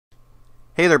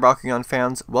Hey there Bakugan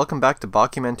fans, welcome back to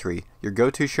Bakumentary, your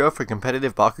go-to show for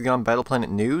competitive Bakugan Battle Planet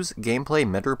news, gameplay,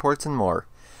 meta reports, and more.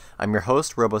 I'm your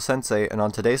host, RoboSensei, and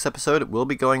on today's episode, we'll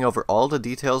be going over all the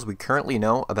details we currently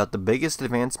know about the biggest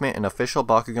advancement in official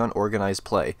Bakugan organized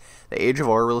play, the Age of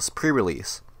Aurelus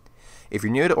Prerelease. If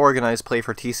you're new to organized play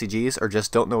for TCGs or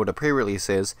just don't know what a pre-release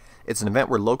is, it's an event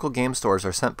where local game stores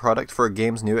are sent product for a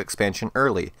game's new expansion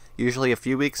early, usually a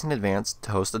few weeks in advance,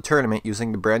 to host a tournament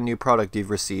using the brand new product you've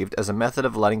received as a method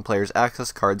of letting players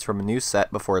access cards from a new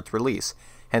set before its release,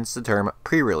 hence the term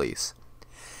pre-release.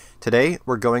 Today,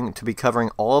 we're going to be covering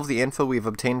all of the info we've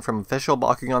obtained from official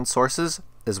Bakugan sources,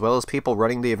 as well as people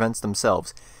running the events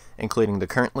themselves, including the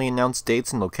currently announced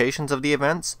dates and locations of the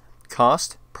events,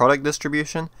 cost, product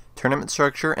distribution, tournament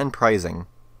structure, and pricing.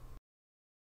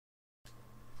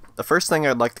 The first thing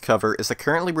I'd like to cover is the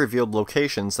currently revealed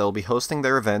locations that will be hosting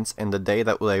their events and the day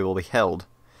that they will be held.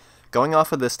 Going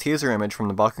off of this teaser image from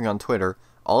the Bakugan Twitter,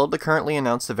 all of the currently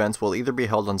announced events will either be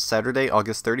held on Saturday,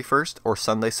 August 31st or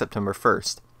Sunday, September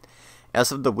 1st.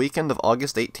 As of the weekend of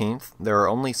August 18th, there are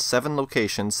only 7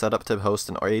 locations set up to host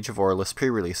an Age of Aurelus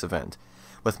pre-release event,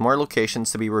 with more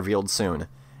locations to be revealed soon.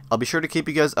 I'll be sure to keep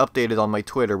you guys updated on my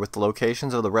Twitter with the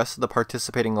locations of the rest of the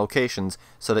participating locations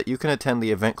so that you can attend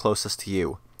the event closest to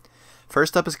you.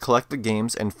 First up is Collected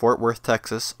Games in Fort Worth,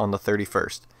 Texas on the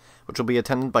 31st, which will be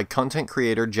attended by content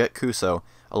creator Jet Kuso,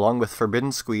 along with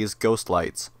Forbidden Squeeze Ghost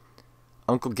Lights.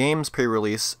 Uncle Games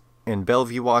pre-release in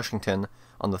Bellevue, Washington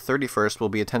on the 31st will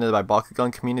be attended by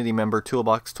Bakugan community member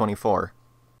Toolbox24.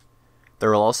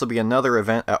 There will also be another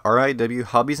event at RIW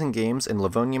Hobbies and Games in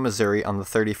Livonia, Missouri on the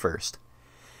 31st.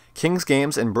 King's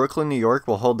Games in Brooklyn, New York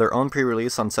will hold their own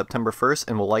pre-release on September 1st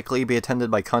and will likely be attended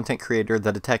by content creator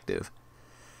The Detective.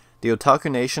 The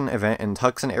Otaku Nation event in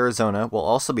Tucson, Arizona will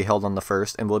also be held on the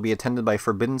 1st and will be attended by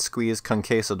Forbidden Squeeze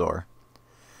Conquistador.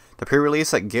 The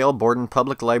pre-release at Gail Borden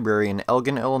Public Library in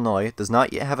Elgin, Illinois does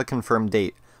not yet have a confirmed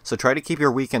date, so try to keep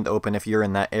your weekend open if you're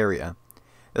in that area.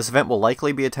 This event will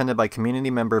likely be attended by community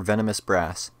member Venomous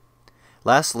Brass.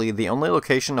 Lastly, the only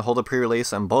location to hold a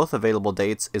pre-release on both available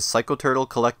dates is Psycho Turtle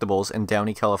Collectibles in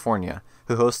Downey, California,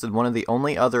 who hosted one of the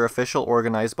only other official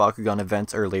organized Bakugan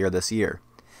events earlier this year.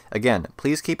 Again,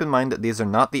 please keep in mind that these are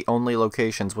not the only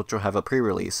locations which will have a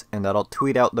pre-release, and that I'll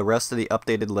tweet out the rest of the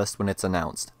updated list when it's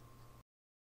announced.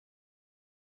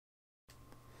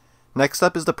 Next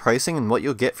up is the pricing and what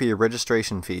you'll get for your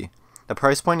registration fee. The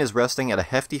price point is resting at a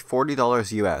hefty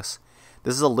 $40 US.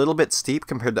 This is a little bit steep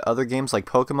compared to other games like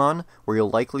Pokemon, where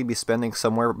you'll likely be spending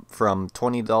somewhere from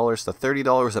 $20 to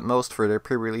 $30 at most for their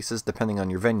pre-releases depending on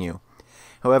your venue.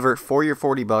 However, for your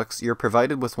 $40, you're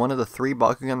provided with one of the 3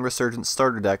 Bakugan Resurgence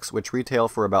starter decks which retail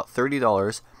for about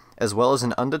 $30, as well as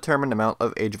an undetermined amount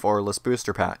of Age of Aurelus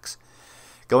booster packs.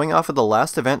 Going off of the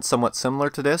last event somewhat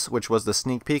similar to this, which was the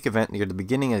sneak peek event near the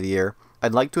beginning of the year,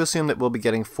 I'd like to assume that we'll be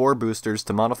getting 4 boosters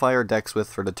to modify our decks with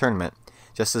for the tournament,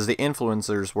 just as the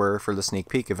influencers were for the sneak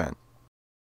peek event.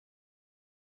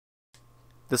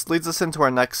 This leads us into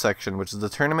our next section, which is the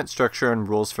tournament structure and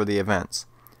rules for the events.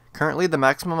 Currently, the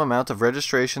maximum amount of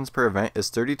registrations per event is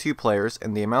 32 players,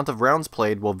 and the amount of rounds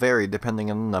played will vary depending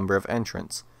on the number of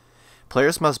entrants.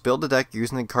 Players must build a deck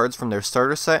using the cards from their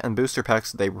starter set and booster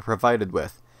packs that they were provided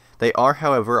with. They are,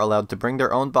 however, allowed to bring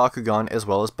their own Bakugan as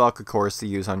well as Bakukors to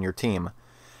use on your team.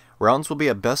 Rounds will be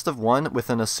a best of 1 with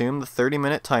an assumed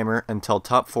 30-minute timer until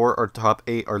top 4 or top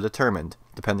 8 are determined,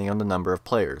 depending on the number of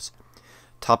players.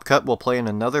 Top Cut will play in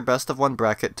another best of 1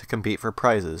 bracket to compete for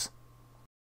prizes.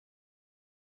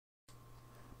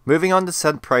 Moving on to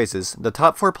said prizes, the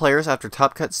top 4 players after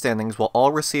Top Cut standings will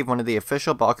all receive one of the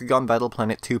official Bakugan Battle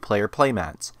Planet 2-player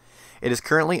playmats. It is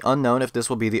currently unknown if this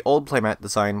will be the old playmat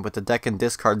design with the deck and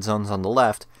discard zones on the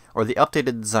left, or the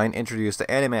updated design introduced at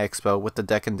Anime Expo with the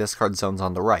deck and discard zones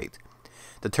on the right.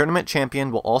 The tournament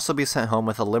champion will also be sent home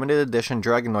with a limited edition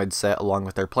Dragonoid set along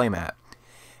with their playmat.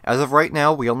 As of right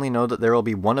now, we only know that there will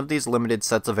be one of these limited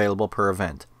sets available per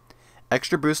event.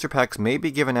 Extra booster packs may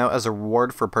be given out as a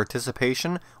reward for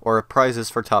participation or prizes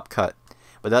for Top Cut,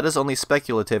 but that is only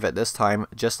speculative at this time,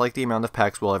 just like the amount of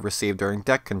packs we'll have received during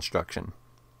deck construction.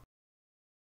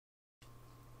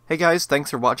 Hey guys,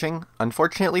 thanks for watching.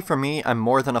 Unfortunately for me, I'm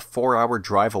more than a 4-hour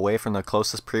drive away from the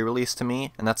closest pre-release to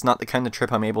me, and that's not the kind of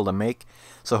trip I'm able to make,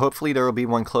 so hopefully there will be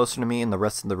one closer to me in the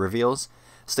rest of the reveals.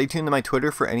 Stay tuned to my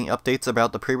Twitter for any updates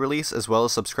about the pre-release, as well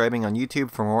as subscribing on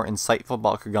YouTube for more insightful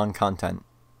Bakugan content.